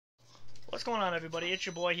What's going on, everybody? It's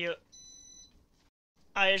your boy here.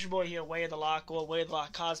 It's your boy here, Way of the Lock, or Way of the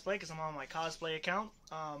Lock Cosplay, because I'm on my cosplay account.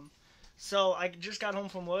 So I just got home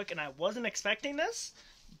from work, and I wasn't expecting this,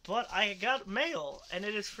 but I got mail, and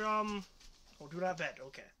it is from... Oh, do not bet.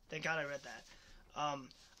 Okay. Thank God I read that.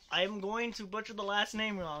 I am going to butcher the last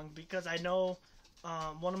name wrong, because I know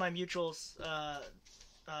one of my mutuals, her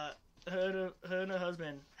and her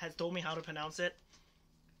husband, has told me how to pronounce it.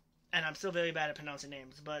 And I'm still very bad at pronouncing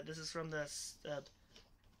names, but this is from the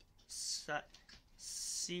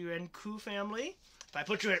Sirenku family. If I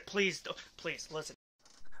butcher it, please listen.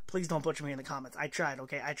 Please don't butcher me in the comments. I tried,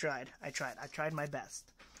 okay? I tried my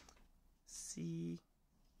best. Sirenko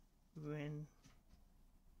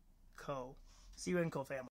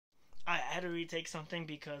family. I had to retake something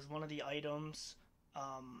because one of the items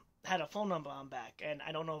had a phone number on back, and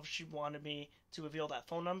I don't know if she wanted me to reveal that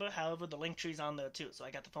phone number. However, the link tree's on there too, so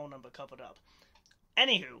I got the phone number covered up.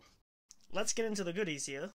 Anywho, let's get into the goodies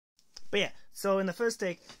here. But yeah, so in the first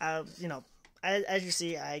take, as you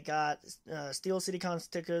see, I got Steel CityCon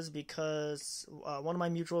stickers because one of my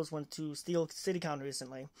mutuals went to Steel CityCon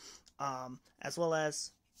recently, as well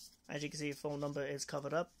as you can see, phone number is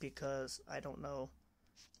covered up because I don't know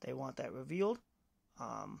they want that revealed.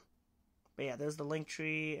 But yeah, there's the link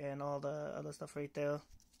tree and all the other stuff right there.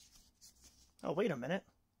 Oh, wait a minute.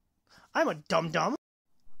 I'm a dum-dum.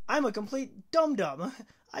 I'm a complete dum-dum.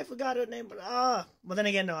 I forgot her name, but well then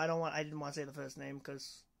again, no, I didn't want to say the first name,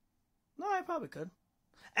 because no, I probably could.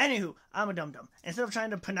 Anywho, I'm a dum-dum. Instead of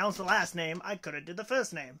trying to pronounce the last name, I could have did the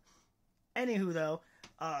first name. Anywho, though,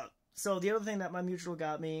 so the other thing that my mutual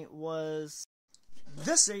got me was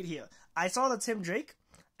this right here. I saw the Tim Drake,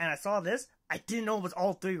 and I saw this. I didn't know it was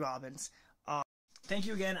all three Robins. Thank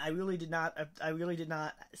you again. I really did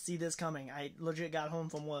not see this coming. I legit got home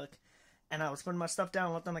from work, and I was putting my stuff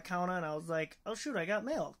down, left on the counter, and I was like, oh shoot, I got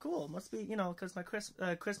mail. Cool. Must be, because my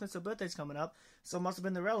Christmas or birthday's coming up, so it must have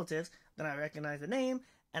been the relatives. Then I recognized the name,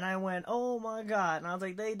 and I went, oh my god. And I was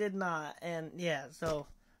like, they did not. And yeah, so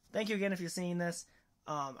thank you again if you're seeing this.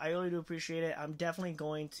 I really do appreciate it. I'm definitely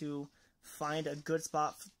going to find a good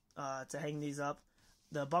spot to hang these up.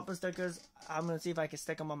 The bumper stickers, I'm going to see if I can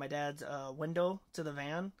stick them on my dad's window to the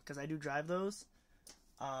van, because I do drive those.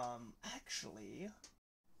 Actually,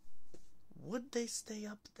 would they stay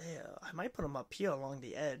up there? I might put them up here along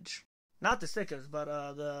the edge. Not the stickers, but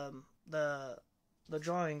the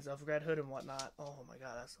drawings of Red Hood and whatnot. Oh my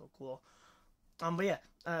god, that's so cool. But yeah,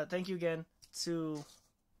 thank you again to...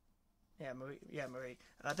 Marie.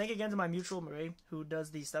 Thank you again to my mutual, Marie, who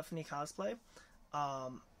does the Stephanie cosplay.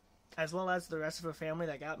 As well as the rest of her family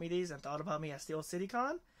that got me these and thought about me at Steel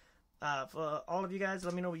CityCon. For all of you guys,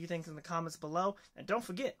 let me know what you think in the comments below. And don't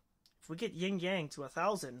forget, if we get Yin Yang to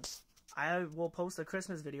 1,000, I will post a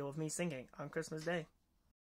Christmas video of me singing on Christmas Day.